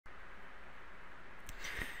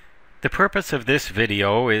The purpose of this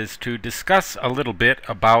video is to discuss a little bit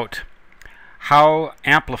about how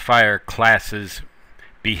amplifier classes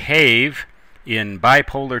behave in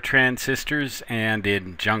bipolar transistors and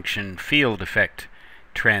in junction field effect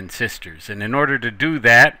transistors. And in order to do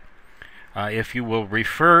that, if you will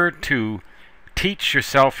refer to Teach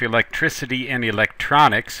Yourself Electricity and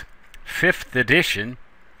Electronics, 5th edition,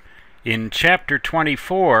 in Chapter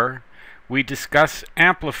 24, we discuss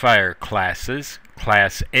amplifier classes,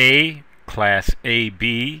 Class A, Class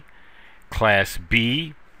AB, Class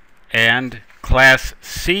B, and Class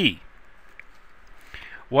C.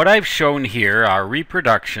 What I've shown here are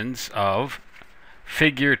reproductions of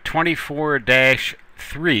Figure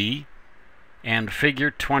 24-3 and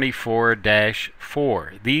Figure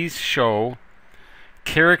 24-4. These show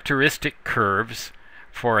characteristic curves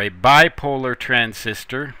for a bipolar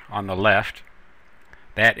transistor on the left,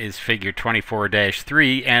 that is Figure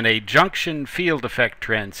 24-3, and a junction field effect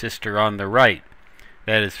transistor on the right,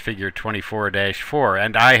 that is Figure 24-4.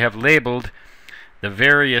 And I have labeled the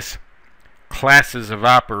various classes of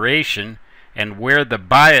operation and where the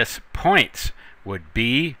bias points would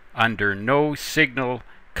be under no signal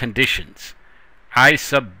conditions. I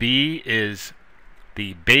sub B is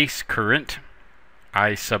the base current.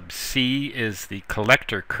 I sub C is the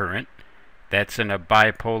collector current. That's in a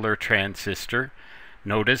bipolar transistor.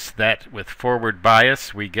 Notice that with forward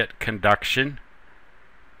bias we get conduction.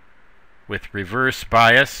 With reverse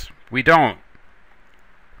bias we don't.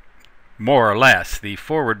 More or less. The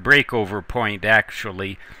forward breakover point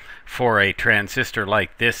actually for a transistor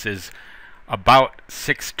like this is about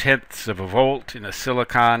 0.6 of a volt in a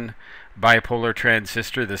silicon bipolar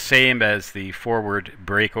transistor, the same as the forward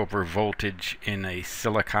breakover voltage in a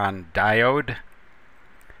silicon diode.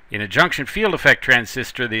 In a junction field effect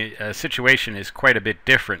transistor, the situation is quite a bit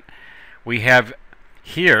different. We have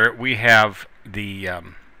here, the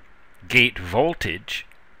gate voltage,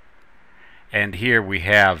 and here we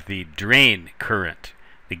have the drain current.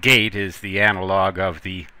 The gate is the analog of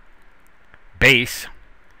the base,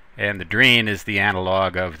 and the drain is the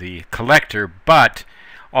analog of the collector, but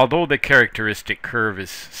although the characteristic curve is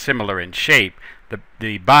similar in shape,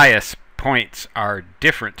 the bias points are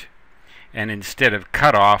different. And instead of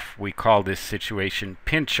cutoff, we call this situation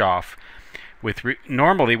pinch-off.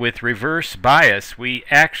 Normally with reverse bias, we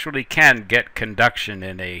actually can get conduction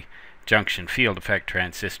in a junction field effect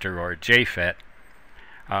transistor or JFET.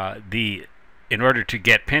 In order to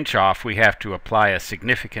get pinch-off, we have to apply a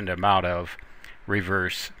significant amount of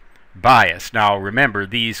reverse bias. Now remember,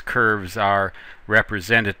 these curves are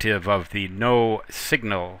representative of the no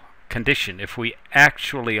signal condition. If we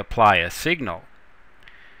actually apply a signal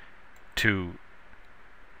to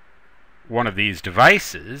one of these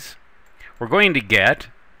devices, we're going to get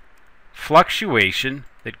fluctuation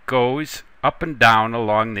that goes up and down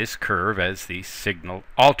along this curve as the signal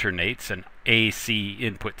alternates, an AC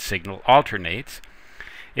input signal alternates.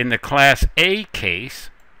 In the Class A case,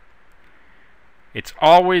 it's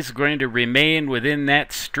always going to remain within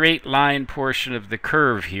that straight line portion of the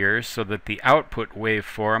curve here, so that the output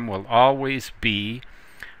waveform will always be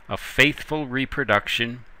a faithful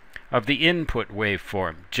reproduction of the input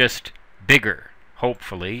waveform, just bigger,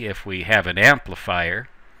 hopefully, if we have an amplifier.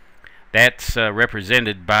 That's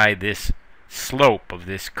represented by this slope of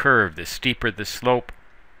this curve. The steeper the slope,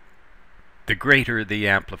 the greater the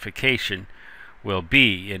amplification will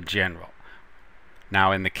be in general.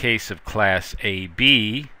 Now in the case of Class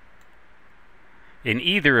AB, in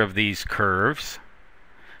either of these curves,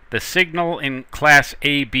 the signal in Class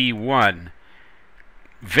AB1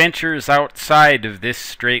 ventures outside of this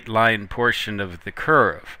straight line portion of the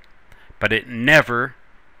curve, but it never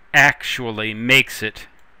actually makes it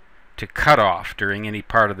to cutoff during any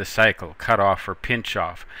part of the cycle, cutoff or pinch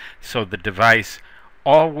off. So the device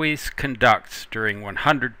always conducts during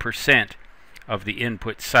 100% of the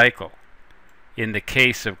input cycle. In the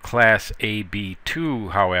case of Class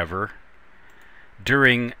AB2, however,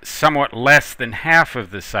 during somewhat less than half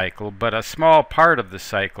of the cycle, but a small part of the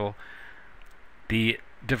cycle, the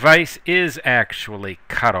device is actually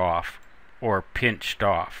cut off or pinched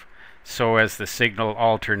off. So as the signal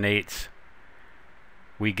alternates,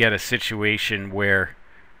 we get a situation where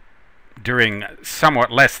during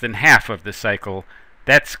somewhat less than half of the cycle,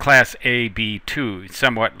 that's Class AB2,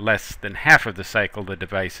 somewhat less than half of the cycle the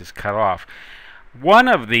device is cut off. One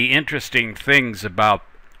of the interesting things about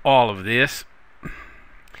all of this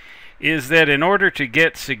is that in order to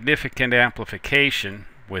get significant amplification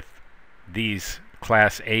with these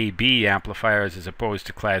Class AB amplifiers as opposed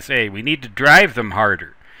to Class A, we need to drive them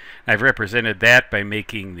harder. I've represented that by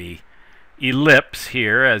making the ellipse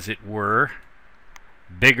here, as it were,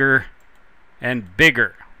 bigger and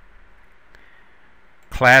bigger.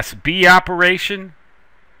 Class B operation,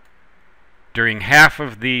 during half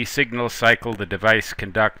of the signal cycle the device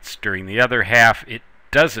conducts, during the other half it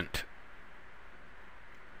doesn't.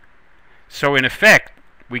 So in effect,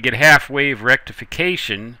 we get half-wave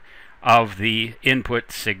rectification of the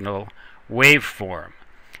input signal waveform.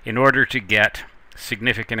 In order to get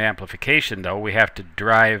significant amplification, though, we have to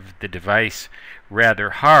drive the device rather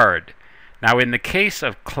hard. Now, in the case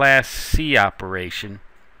of Class C operation,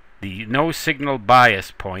 the no signal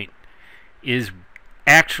bias point is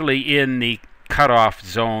actually in the cutoff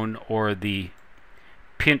zone or the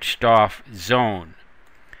pinched off zone.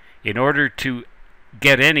 In order to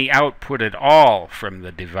get any output at all from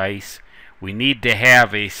the device, we need to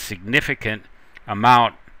have a significant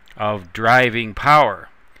amount of driving power,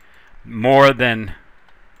 more than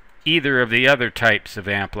either of the other types of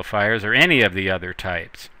amplifiers or any of the other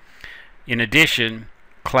types. In addition,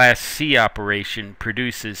 Class C operation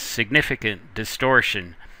produces significant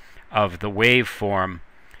distortion of the waveform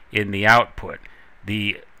in the output.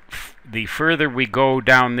 The further we go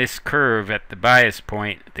down this curve at the bias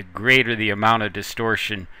point, the greater the amount of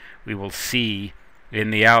distortion we will see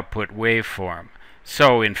in the output waveform.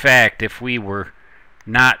 So, in fact, if we were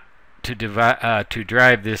not to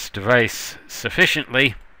drive this device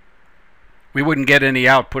sufficiently, we wouldn't get any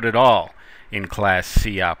output at all in Class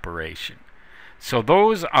C operation. So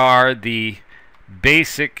those are the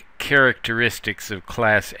basic characteristics of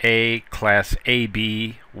Class A, Class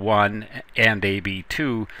AB1 and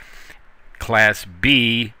AB2, Class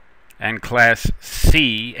B, and Class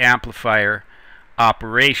C amplifier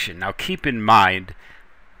operation. Now keep in mind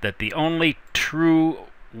that the only true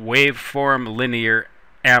waveform linear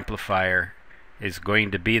amplifier is going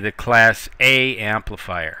to be the Class A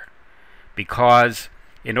amplifier, because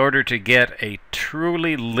in order to get a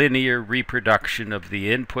truly linear reproduction of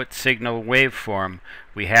the input signal waveform,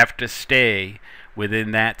 we have to stay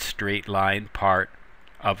within that straight line part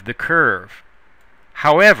of the curve.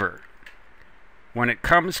 However, when it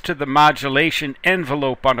comes to the modulation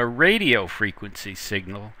envelope on a radio frequency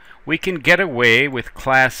signal, we can get away with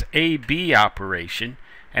Class AB operation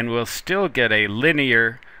and we'll still get a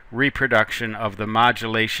linear reproduction of the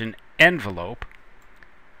modulation envelope.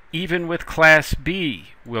 Even with Class B,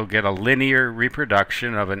 we'll get a linear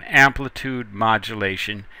reproduction of an amplitude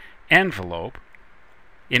modulation envelope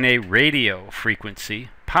in a radio frequency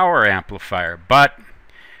power amplifier. But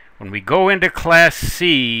when we go into Class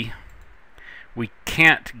C, we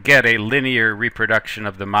can't get a linear reproduction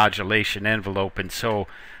of the modulation envelope, and so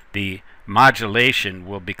the modulation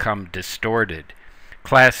will become distorted.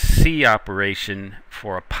 Class C operation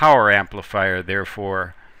for a power amplifier,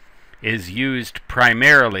 therefore, is used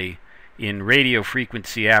primarily in radio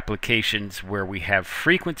frequency applications where we have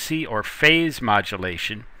frequency or phase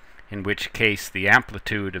modulation, in which case the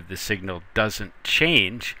amplitude of the signal doesn't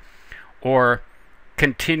change, or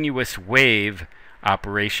continuous wave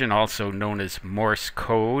operation, also known as Morse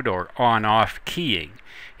code or on-off keying,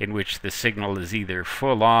 in which the signal is either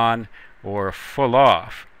full on or full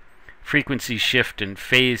off. Frequency shift and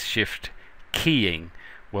phase shift keying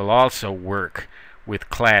will also work with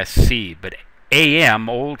Class C, but AM,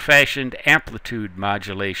 old-fashioned amplitude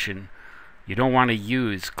modulation, you don't want to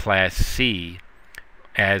use Class C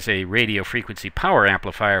as a radio frequency power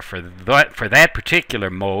amplifier for that particular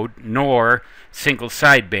mode, nor single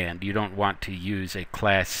sideband. You don't want to use a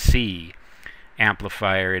Class C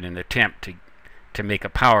amplifier in an attempt to make a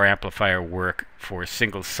power amplifier work for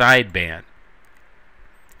single sideband.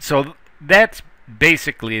 So that's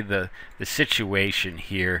basically the situation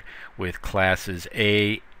here with classes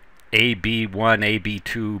A, AB1,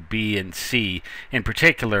 AB2, B, and C, in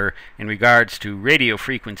particular in regards to radio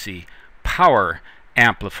frequency power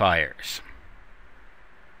amplifiers.